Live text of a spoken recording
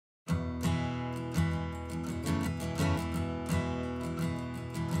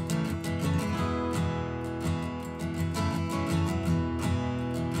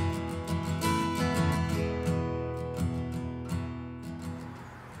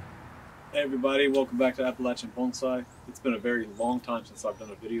Hey everybody, welcome back to Appalachian Bonsai. It's been a very long time since I've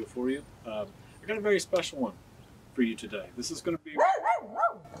done a video for you. I got a very special one for you today. This is going to be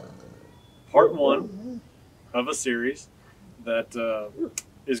part one of a series that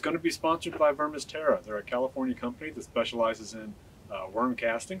is going to be sponsored by Terra. They're a California company that specializes in worm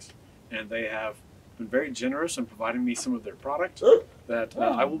castings, and they have been very generous in providing me some of their product that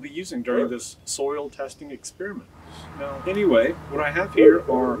I will be using during this soil testing experiment. Now, anyway, what I have here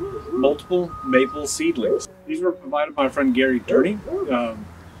are multiple maple seedlings. These were provided by my friend Gary Dirty out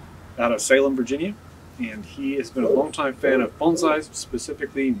of Salem, Virginia, and he has been a longtime fan of bonsai,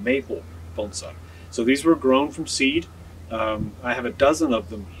 specifically maple bonsai. So these were grown from seed. I have a dozen of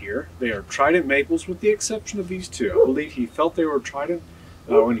them here. They are trident maples with the exception of these two. I believe he felt they were trident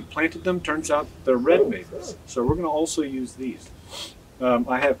when he planted them. Turns out they're red maples. So we're going to also use these.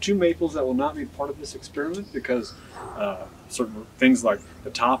 I have two maples that will not be part of this experiment because certain things like the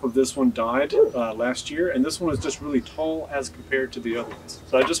top of this one died last year, and this one is just really tall as compared to the other ones.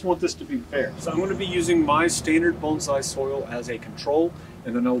 So I just want this to be fair. So I'm going to be using my standard bonsai soil as a control,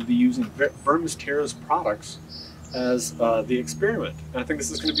 and then I'll be using Terra's products as the experiment. And I think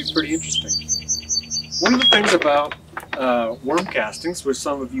this is going to be pretty interesting. One of the things about worm castings, which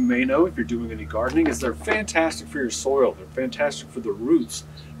some of you may know if you're doing any gardening, is they're fantastic for your soil. They're fantastic for the roots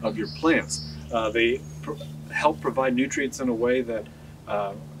of your plants. They help provide nutrients in a way that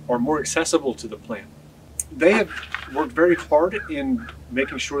are more accessible to the plant. They have worked very hard in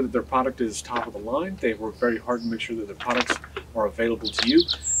making sure that their product is top of the line. They've worked very hard to make sure that their products are available to you,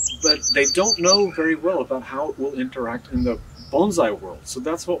 but they don't know very well about how it will interact in the bonsai world. So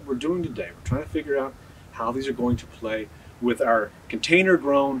that's what we're doing today. We're trying to figure out how these are going to play with our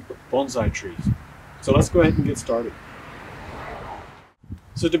container-grown bonsai trees. So let's go ahead and get started.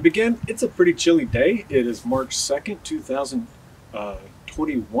 So to begin, it's a pretty chilly day. It is March 2nd,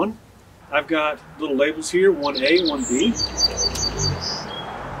 2021. I've got little labels here, 1A, 1B,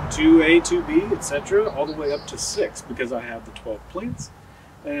 2A, 2B, etc., all the way up to 6 because I have the 12 plants.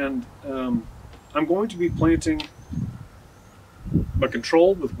 And I'm going to be planting a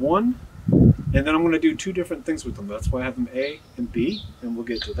control with one, and then I'm going to do two different things with them. That's why I have them A and B, and we'll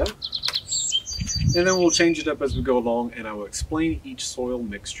get to that. And then we'll change it up as we go along, and I will explain each soil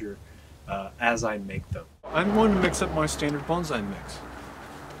mixture as I make them. I'm going to mix up my standard bonsai mix.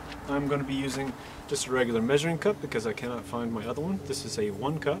 I'm going to be using just a regular measuring cup because I cannot find my other one. This is a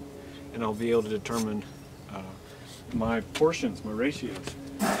 1 cup, and I'll be able to determine my portions, my ratios.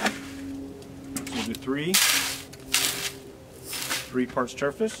 So we'll do 3 parts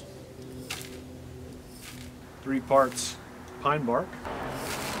turfus, 3 parts pine bark,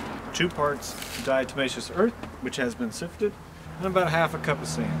 2 parts diatomaceous earth, which has been sifted, and about ½ a cup of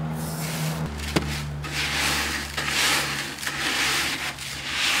sand.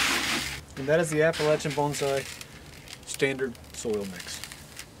 And that is the Appalachian Bonsai standard soil mix.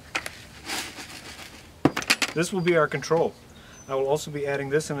 This will be our control. I will also be adding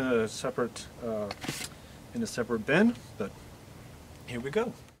this in a separate bin, but here we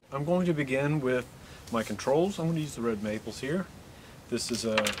go. I'm going to begin with my controls. I'm going to use the red maples here. This is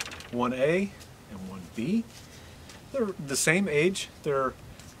a 1A and 1B. They're the same age.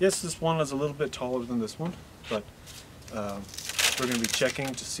 Yes, this one is a little bit taller than this one, but we're going to be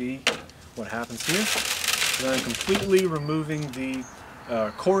checking to see what happens here. And I'm completely removing the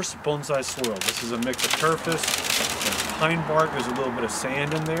coarse bonsai soil. This is a mix of turfus and pine bark. There's a little bit of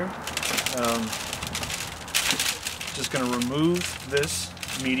sand in there. Just going to remove this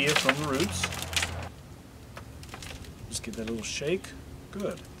media from the roots. Just give that a little shake.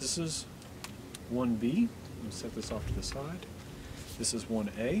 Good. This is 1B. I'm going to set this off to the side. This is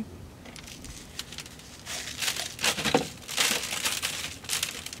 1A.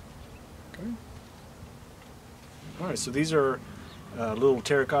 Okay. Alright, so these are little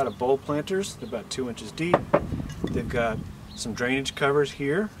terracotta bowl planters. They're about 2 inches deep. They've got some drainage covers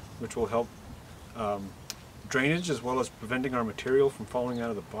here, which will help drainage as well as preventing our material from falling out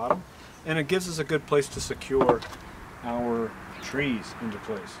of the bottom. And it gives us a good place to secure our trees into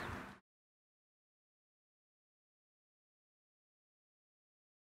place.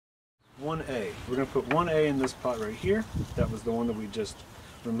 We're going to put 1A in this pot right here. That was the one that we just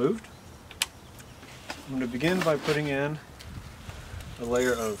removed. I'm going to begin by putting in a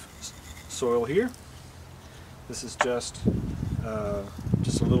layer of soil here. This is just a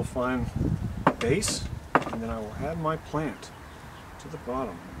little fine base, and then I will add my plant to the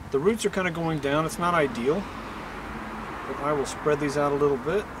bottom. The roots are kind of going down. It's not ideal, but I will spread these out a little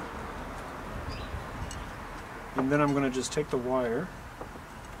bit, and then I'm going to just take the wire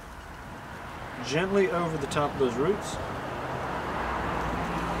gently over the top of those roots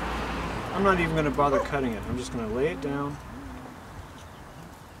I'm not even going to bother cutting it. I'm just going to lay it down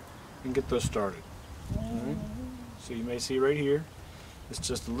and get those started. Alright? So you may see right here, it's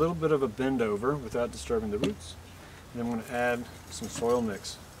just a little bit of a bend over without disturbing the roots. And I'm going to add some soil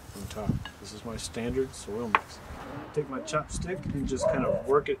mix on top. This is my standard soil mix. Take my chopstick and just kind of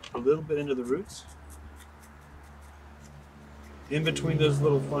work it a little bit into the roots. In between those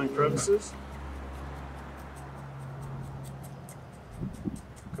little fine crevices.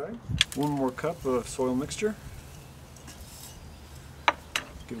 Okay, one more cup of soil mixture.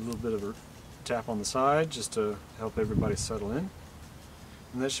 Give a little bit of a tap on the side just to help everybody settle in.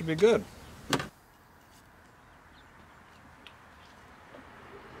 And that should be good.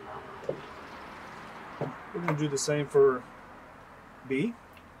 We're going to do the same for B.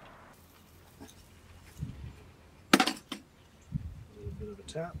 A little bit of a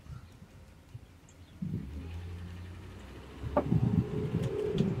tap.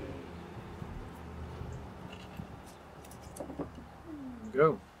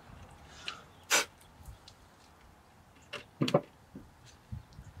 Go.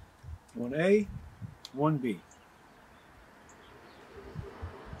 One A, one B.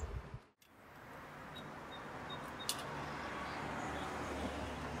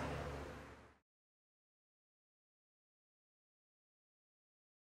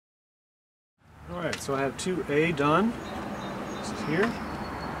 Alright, so I have 2A done. This is here.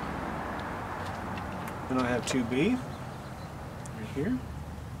 And I have 2B. Here.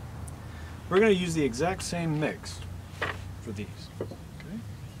 We're going to use the exact same mix for these. Okay.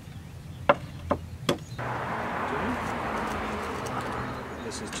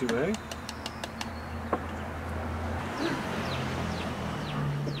 This is 2A.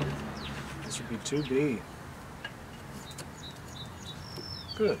 This would be 2B.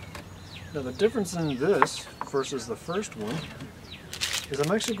 Good. Now the difference in this versus the first one is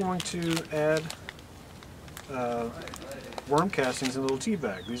I'm actually going to add worm castings in a little tea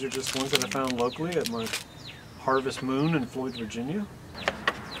bag. These are just ones that I found locally at my Harvest Moon in Floyd, Virginia.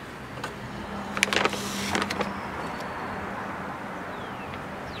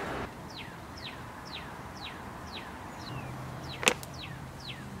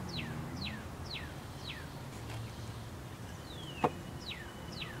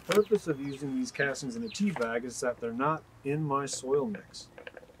 The purpose of using these castings in a tea bag is that they're not in my soil mix.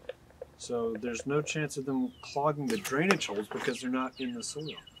 So there's no chance of them clogging the drainage holes because they're not in the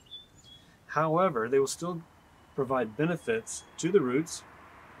soil. However, they will still provide benefits to the roots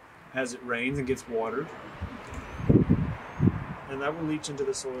as it rains and gets watered. And that will leach into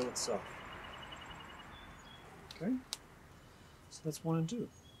the soil itself. Okay? So that's 1 and 2.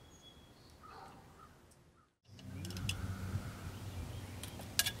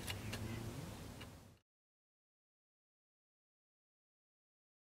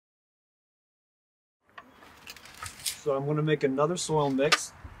 So I'm going to make another soil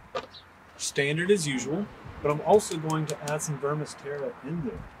mix, standard as usual, but I'm also going to add some vermis terra in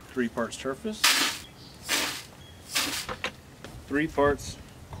there. 3 parts turfus, 3 parts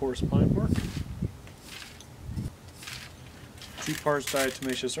coarse pine bark, 2 parts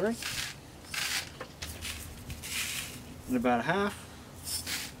diatomaceous earth, and about a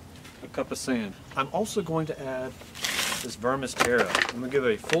cup of sand. I'm also going to add this vermis terra. I'm going to give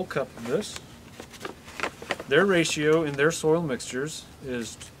a full cup of this. Their ratio in their soil mixtures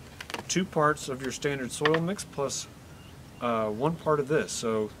is 2 parts of your standard soil mix plus 1 part of this,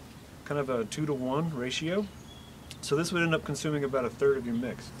 so kind of a 2-to-1 ratio. So this would end up consuming about 1/3 of your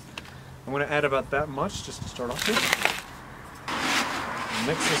mix. I'm going to add about that much just to start off with.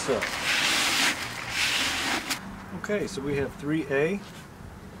 Mix this up. Okay, so we have 3A,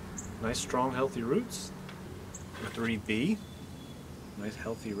 nice strong healthy roots, and 3B, nice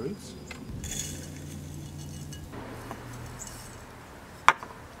healthy roots.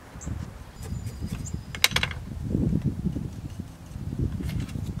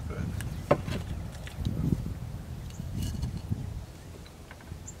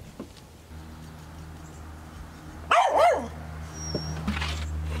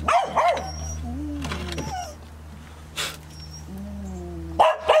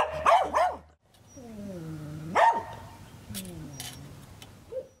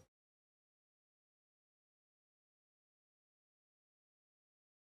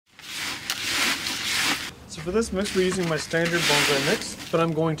 So for this mix, we're using my standard bonsai mix, but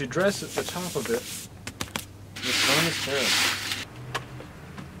I'm going to dress at the top of it with vermis terra.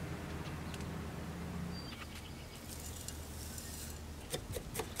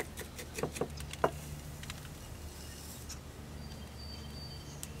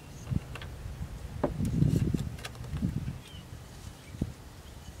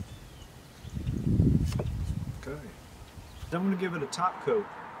 I'm going to give it a top coat,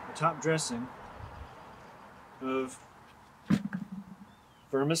 a top dressing of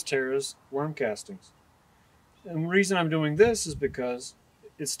Vermis Terra's worm castings. And the reason I'm doing this is because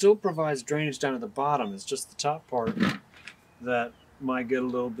it still provides drainage down at the bottom. It's just the top part that might get a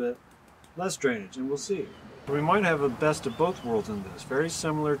little bit less drainage, and we'll see. We might have a best of both worlds in this, very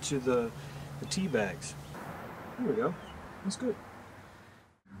similar to the tea bags. There we go. That's good.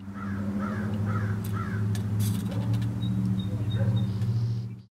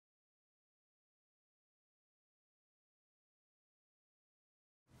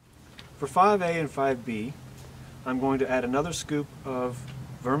 For 5A and 5B, I'm going to add another scoop of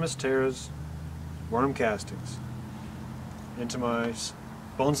Vermis Terra's worm castings into my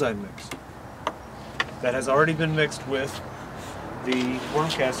bonsai mix. That has already been mixed with the worm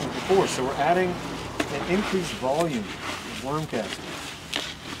castings before, so we're adding an increased volume of worm castings.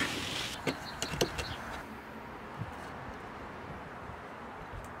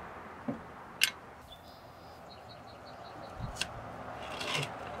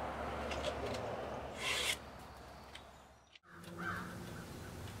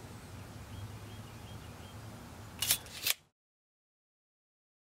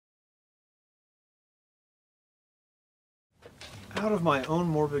 Out of my own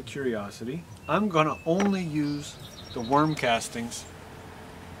morbid curiosity, I'm going to only use the worm castings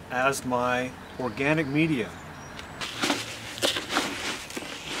as my organic media.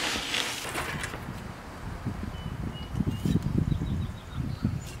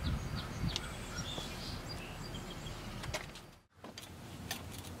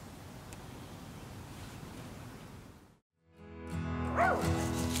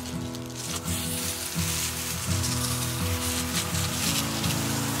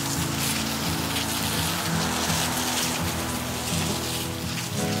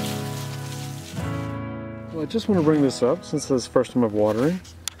 Well, I just want to bring this up since this is the first time of watering.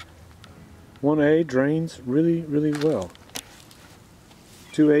 1A drains really, really well.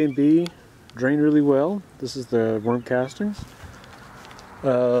 2A and B drain really well. This is the worm castings.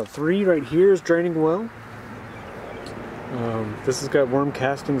 3 right here is draining well. This has got worm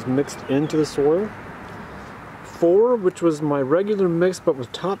castings mixed into the soil. 4, which was my regular mix but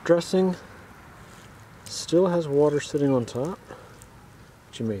with top dressing, still has water sitting on top.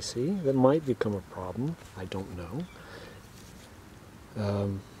 You may see. That might become a problem. I don't know.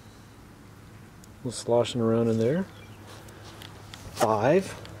 Little sloshing around in there.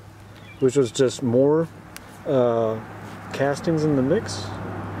 5, which was just more castings in the mix.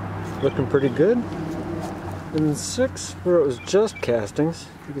 Looking pretty good. And 6, where it was just castings,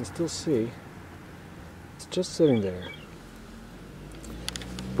 you can still see. It's just sitting there.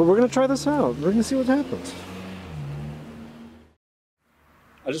 But we're going to try this out. We're going to see what happens.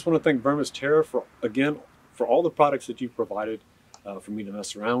 I just want to thank Vermis Terra for all the products that you've provided for me to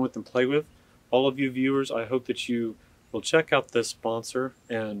mess around with and play with. All of you viewers, I hope that you will check out this sponsor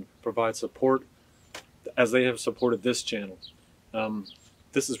and provide support as they have supported this channel.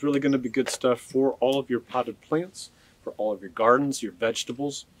 This is really going to be good stuff for all of your potted plants, for all of your gardens, your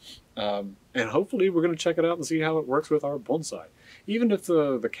vegetables, and hopefully we're going to check it out and see how it works with our bonsai. Even if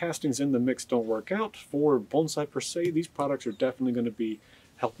the castings in the mix don't work out for bonsai per se, these products are definitely going to be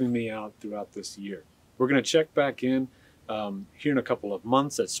helping me out throughout this year. We're going to check back in here in a couple of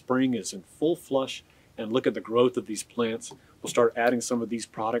months as spring is in full flush and look at the growth of these plants. We'll start adding some of these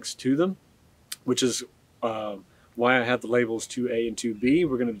products to them, which is why I have the labels 2A and 2B.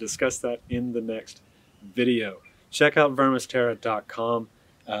 We're going to discuss that in the next video. Check out vermisterra.com.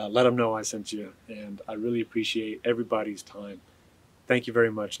 Let them know I sent you, and I really appreciate everybody's time. Thank you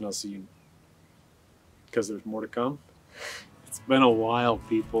very much, and I'll see you, because there's more to come. It's been a while,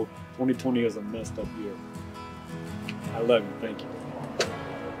 people. 2020 is a messed up year. I love you. Thank you.